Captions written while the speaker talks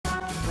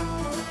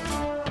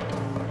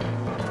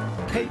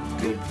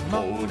Good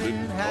morning,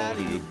 how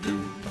do you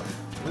do?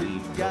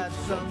 We've got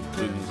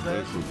something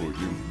special for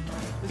you.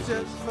 It's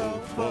just for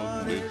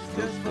fun, it's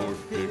just for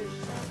kids.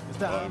 It's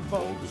time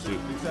for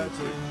Pacific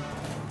Sightseeing.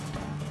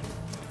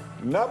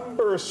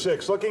 Number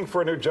 6, looking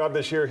for a new job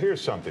this year.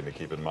 Here's something to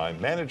keep in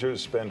mind. Managers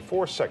spend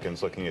 4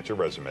 seconds looking at your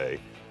resume.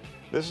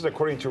 This is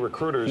according to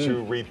recruiters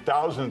who read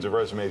thousands of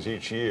resumes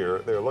each year.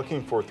 They're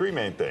looking for 3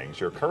 main things: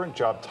 your current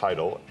job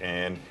title,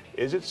 and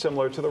is it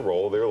similar to the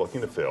role they're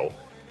looking to fill?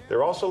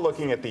 They're also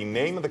looking at the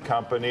name of the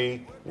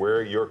company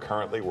where you're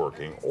currently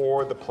working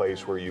or the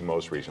place where you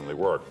most recently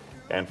worked.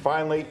 And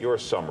finally, your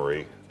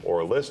summary or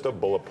a list of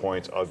bullet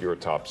points of your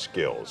top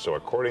skills. So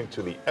according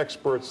to the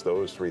experts,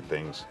 those 3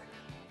 things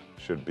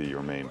should be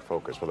your main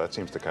focus. Well, that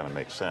seems to kind of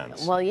make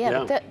sense. Well,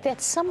 yeah. But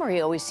that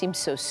summary always seems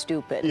so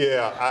stupid.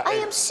 Yeah. I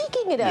am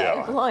seeking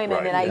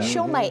employment, and I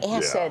show my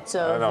assets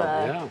of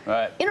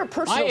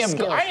interpersonal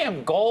skills. I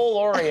am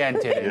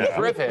goal-oriented and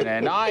driven,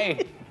 and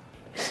I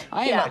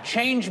am a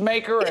change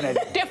maker and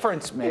a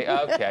difference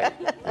maker. Okay.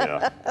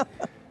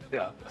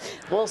 Yeah.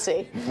 We'll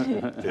see.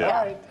 All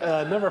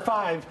right, number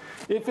 5.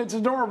 If it's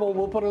adorable,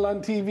 we'll put it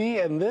on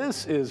TV, and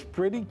this is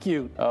pretty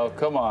cute. Oh,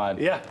 come on.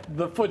 Yeah,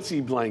 the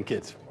footsie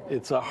blanket.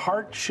 It's a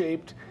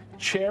heart-shaped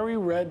cherry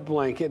red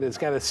blanket. It's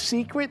got a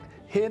secret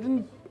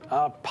hidden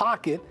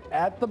pocket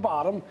at the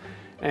bottom,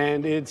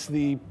 and it's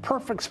the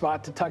perfect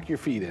spot to tuck your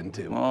feet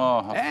into.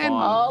 Oh, how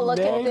fun. Look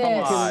at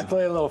this. You can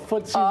play a little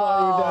footsie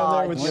while you're down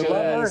there with your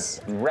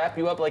lover. Wrap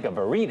you up like a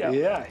burrito.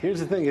 Yeah,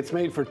 here's the thing. It's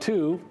made for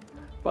 2.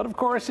 But of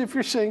course, if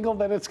you're single,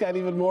 then it's got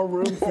even more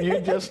room for you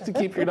just to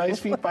keep your nice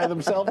feet by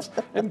themselves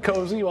and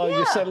cozy while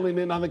you're settling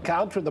in on the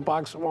couch with a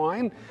box of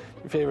wine,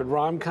 your favorite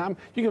rom-com.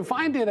 You can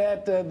find it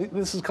at,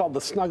 this is called the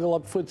Snuggle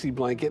Up Footsie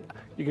Blanket.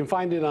 You can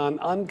find it on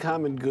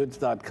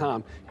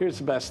uncommongoods.com. Here's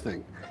the best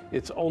thing.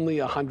 It's only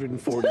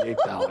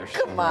 $148.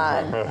 Come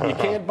on. You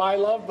can't buy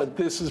love, but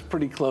this is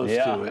pretty close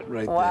to it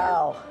right there.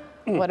 Wow.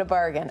 What a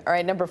bargain. All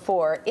right, number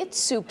 4, it's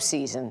soup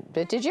season.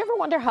 But did you ever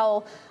wonder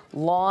how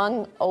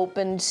long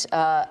opened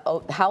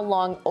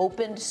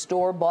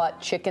store-bought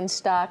chicken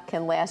stock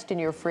can last in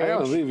your fridge? I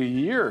believe a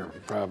year,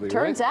 probably.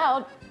 Turns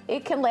out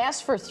it can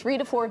last for 3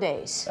 to 4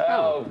 days.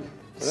 Oh,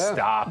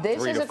 stop.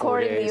 This is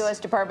according to the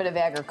U.S. Department of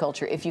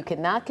Agriculture. If you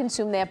cannot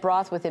consume that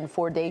broth within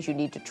 4 days, you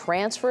need to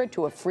transfer it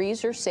to a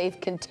freezer-safe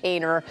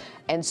container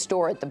and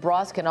store it. The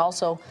broth can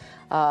also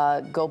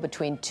go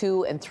between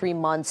 2 and 3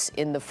 months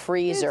in the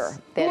freezer.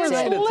 That's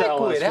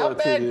liquid. How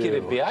bad can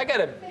it be? I got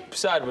to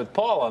side with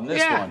Paul on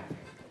this one.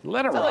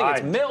 Let it ride. Like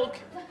it's milk.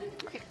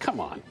 Come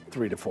on,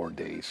 3 to 4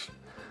 days.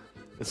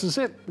 This is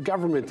it. The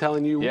government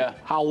telling you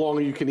how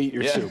long you can eat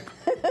your soup.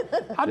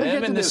 How did we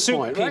get to this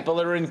point? Soup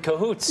people are in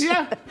cahoots.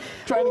 Yeah,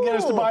 trying to get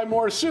us to buy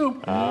more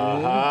soup.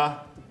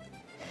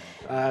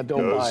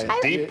 Don't buy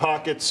it. Deep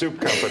pocket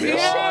soup companies.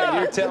 Yeah,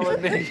 you're telling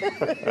me.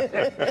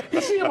 You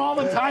see them all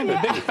the time, the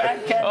big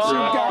fat cat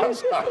soup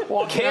guys.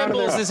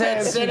 Campbell's has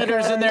had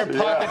senators in their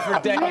pocket for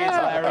decades,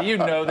 Larry. You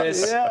know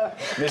this.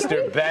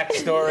 Mr.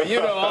 Backstory,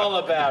 you know all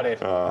about it.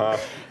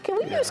 Can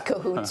we use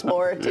cahoots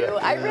more, too?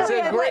 I really It's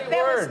a great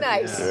that word. was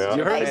nice.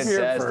 You're a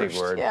fantastic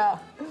word. Yeah.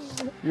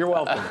 You're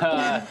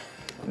welcome.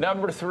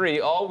 Number 3,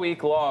 all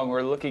week long,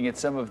 we're looking at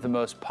some of the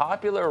most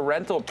popular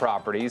rental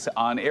properties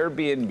on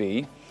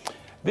Airbnb.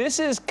 This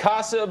is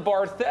Casa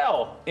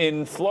Barthel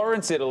in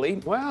Florence, Italy.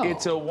 Wow.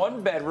 It's a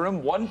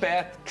 1-bedroom,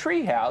 1-bath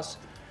treehouse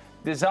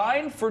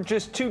designed for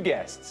just 2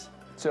 guests.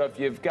 So if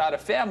you've got a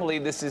family,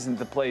 this isn't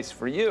the place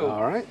for you.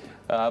 All right.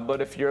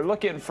 But if you're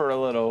looking for a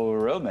little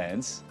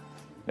romance,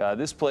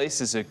 this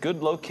place is a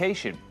good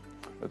location.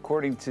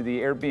 According to the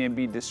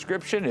Airbnb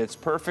description, it's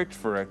perfect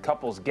for a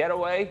couple's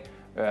getaway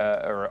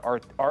or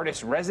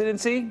artist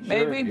residency,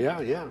 maybe.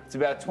 Yeah. It's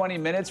about 20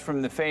 minutes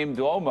from the famed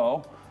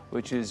Duomo,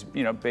 which is,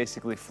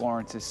 basically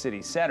Florence's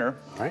city center.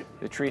 Right.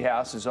 The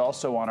treehouse is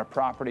also on a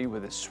property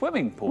with a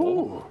swimming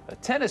pool, a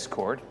tennis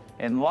court,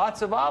 and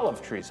lots of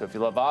olive trees. So if you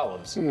love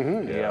olives,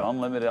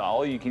 unlimited,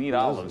 all-you-can-eat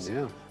olives.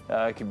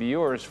 It could be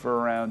yours for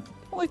around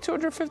only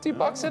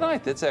 $250 a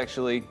night. That's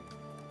actually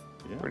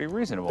pretty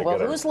reasonable. Well,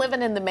 who's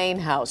living in the main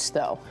house,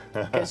 though?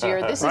 Because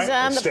this is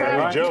on the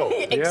front. Joe.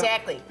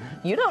 Exactly.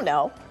 You don't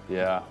know.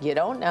 Yeah. You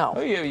don't know.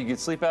 Oh, yeah, you could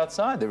sleep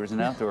outside. There was an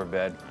outdoor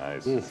bed.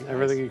 Nice.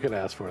 Everything you could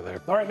ask for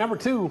there. All right, number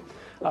 2.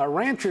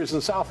 Ranchers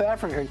in South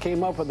Africa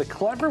came up with a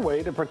clever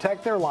way to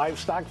protect their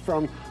livestock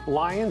from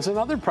lions and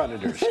other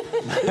predators.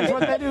 Here's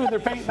what they do. They're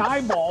painting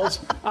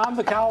eyeballs on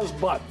the cows'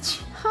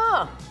 butts.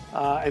 Huh.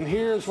 And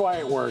here's why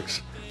it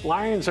works.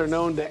 Lions are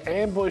known to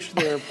ambush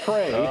their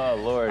prey. Oh,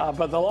 Lord.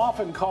 But they'll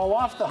often call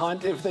off the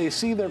hunt if they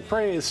see their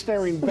prey is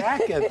staring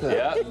back at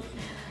them.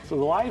 So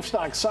the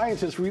livestock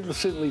scientists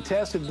recently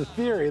tested the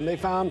theory, and they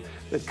found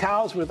that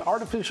cows with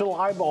artificial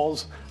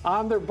eyeballs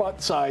on their butt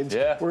sides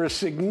were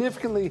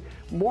significantly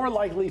more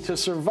likely to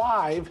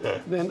survive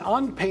than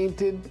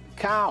unpainted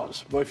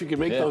cows. Well, if you can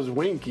make those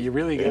wink, you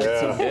really get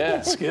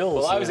some skills.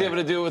 Well, I was able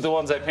to do it with the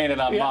ones I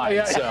painted on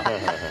mine, so.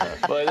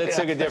 But that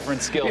took a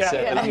different skill set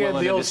that I'm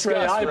willing the to old stray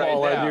discuss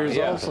eyeball right on now. yours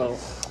also.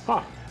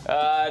 Huh.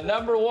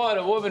 Number one,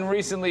 a woman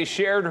recently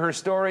shared her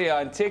story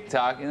on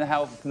TikTok. And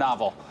how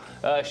novel.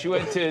 She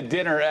went to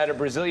dinner at a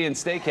Brazilian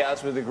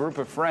steakhouse with a group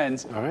of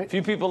friends. All right. A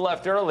few people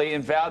left early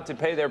and vowed to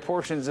pay their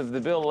portions of the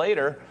bill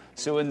later.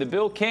 So when the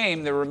bill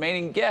came, the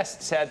remaining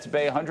guests had to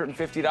pay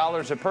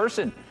 $150 a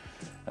person.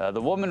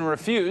 The woman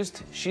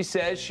refused. She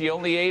says she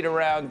only ate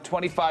around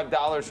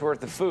 $25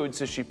 worth of food,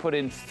 so she put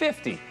in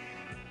 $50.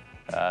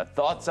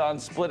 Thoughts on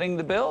splitting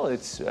the bill?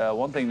 It's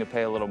one thing to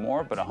pay a little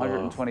more, but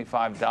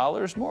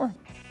 $125 more?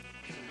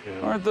 Yeah.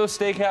 Aren't those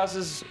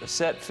steakhouses a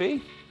set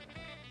fee?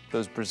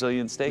 Those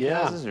Brazilian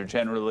steakhouses are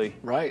generally...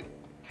 Right.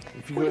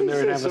 If you go in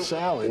there and have a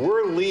salad.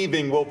 We're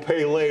leaving, we'll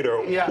pay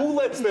later. Yeah. Who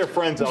lets their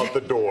friends out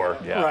the door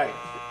Right.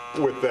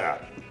 with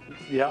that?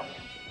 Yep.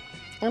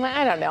 And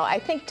I don't know. I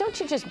think, don't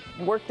you just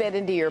work that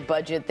into your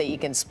budget that you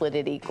can split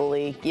it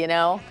equally, you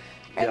know?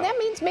 And that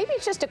means maybe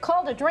it's just a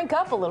call to drink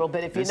up a little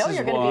bit. If you know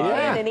you're going to be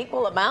paying an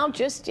equal amount,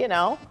 just, you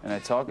know. And I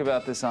talk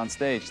about this on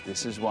stage.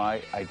 This is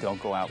why I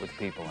don't go out with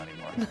people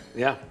anymore.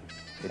 Yeah.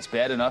 It's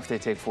bad enough they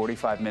take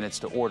 45 minutes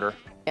to order.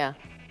 Yeah.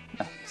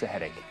 It's a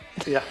headache.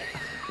 Yeah.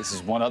 This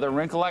is one other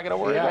wrinkle I got to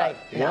worry about.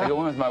 Right. I go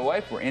in with my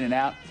wife. We're in and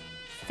out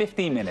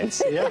 50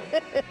 minutes. Yeah.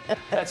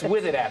 That's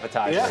with an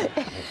appetizer.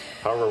 Yeah.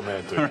 How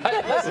romantic.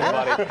 Right? Listen,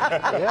 buddy.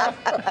 Yeah.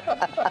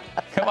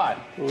 Come on.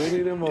 We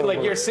need him over.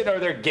 Like you're sitting over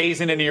there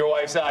gazing into your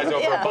wife's eyes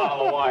over a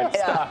bottle of wine.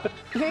 Stop.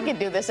 You can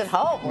do this at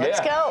home. Let's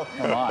go.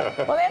 Come on.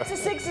 Well, that's a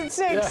 6 and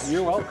 6. Yeah,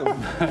 you're welcome.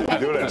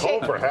 Do it at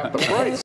home for half the price.